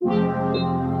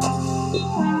And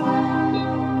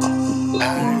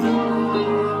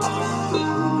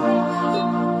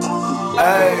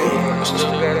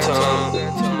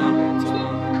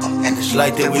it's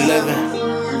like that we living.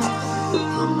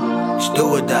 It's do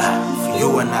or die for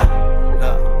you and I.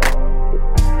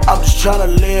 I'm just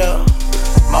tryna live.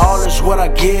 My all is what I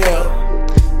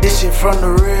give. This shit from the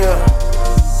real.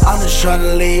 I'm just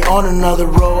tryna lead on another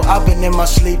road. I've been in my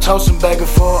sleep, tossing back and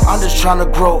forth. I'm just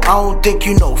tryna grow. I don't think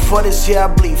you know. For this year I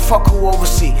bleed. Fuck who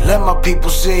oversee. Let my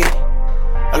people see.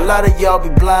 A lot of y'all be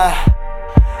blind.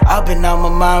 I've been out my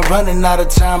mind, running out of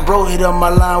time. Bro, hit up my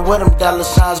line, where them dollar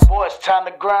signs? Boy, it's time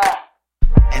to grind.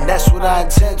 And that's what I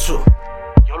intend to.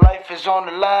 Your life is on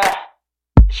the line.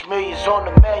 It's millions on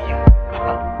the menu.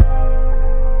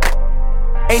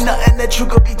 Ain't nothing that you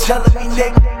could be telling me,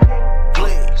 nigga.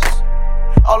 Please.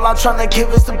 All I'm trying to give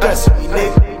is the best of me,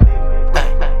 nigga.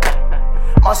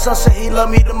 My son said he love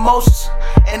me the most,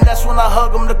 and that's when I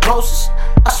hug him the closest.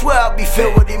 I swear I'll be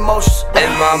filled with emotions.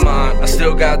 In my mind, I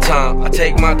still got time. I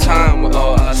take my time with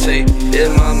all I say.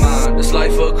 In my mind, this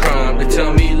life a crime. They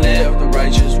tell me live the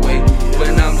righteous way.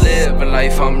 When I'm living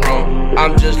life, I'm wrong.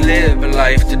 I'm just living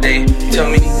life today. Tell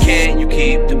me, can you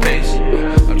keep the pace?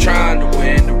 I'm trying to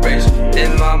win the race.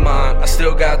 In my mind, I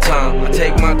still got time. I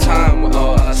take my time with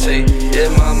all I say.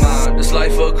 In my mind, this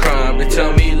life a crime. They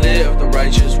tell me live the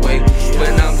righteous way.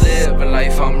 When I'm living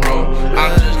life, I'm wrong.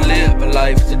 I'm just living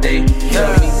life today.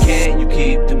 Tell me, can you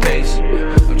keep the pace?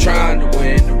 I'm trying to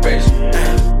win the race.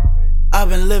 I've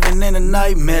been living in a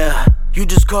nightmare. You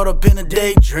just caught up in a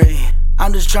daydream.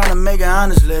 I'm just trying to make an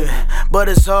honest living, but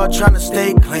it's hard trying to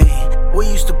stay clean. We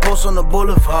used to post on the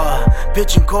boulevard,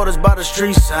 pitching quarters by the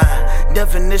street sign.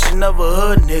 Definition of a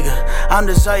hood nigga. I'm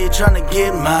just out here trying to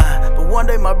get mine. But one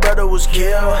day my brother was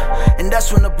killed, and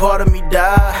that's when a part of me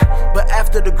died. But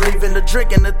after the grieving, the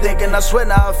drinking, the thinking, I swear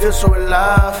now I feel so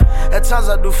alive. At times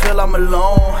I do feel I'm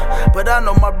alone, but I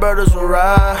know my brothers will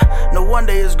ride. No, one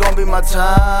day it's gonna be my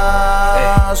time.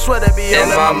 I swear they be in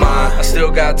my mind. I still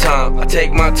got time. I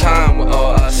take my time with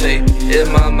all I say.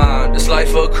 In my mind, this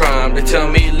life a crime. They tell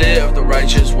me live the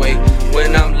righteous way.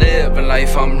 When I'm living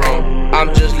life, I'm wrong.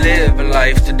 I'm just living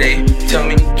life today. Tell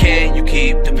me, can you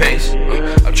keep the pace?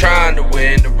 I'm trying to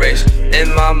win the race.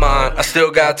 In my mind, I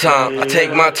still got time. I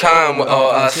take my time with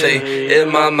all I say. In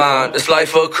my mind, this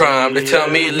life a crime. They tell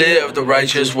me live the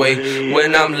righteous way.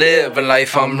 When I'm living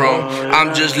life, I'm wrong.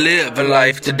 I'm just living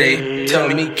life today. Tell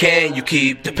me, can you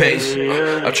keep the pace?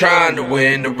 I'm trying to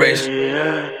win the race.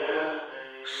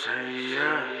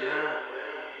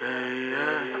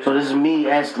 So this is me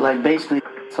asking, like, basically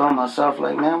telling myself,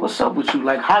 like, man, what's up with you?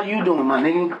 Like, how you doing, my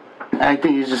nigga? I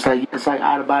think it's just like, it's like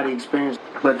out-of-body experience.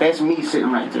 But that's me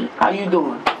sitting right there. How you doing? You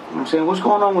know what I'm saying? What's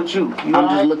going on with you? I'm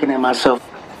just looking at myself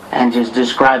and just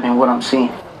describing what I'm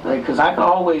seeing. Like, because I can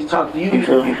always talk to you. You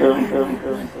feel me?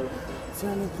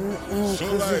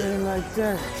 Like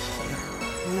that.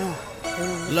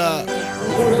 Love.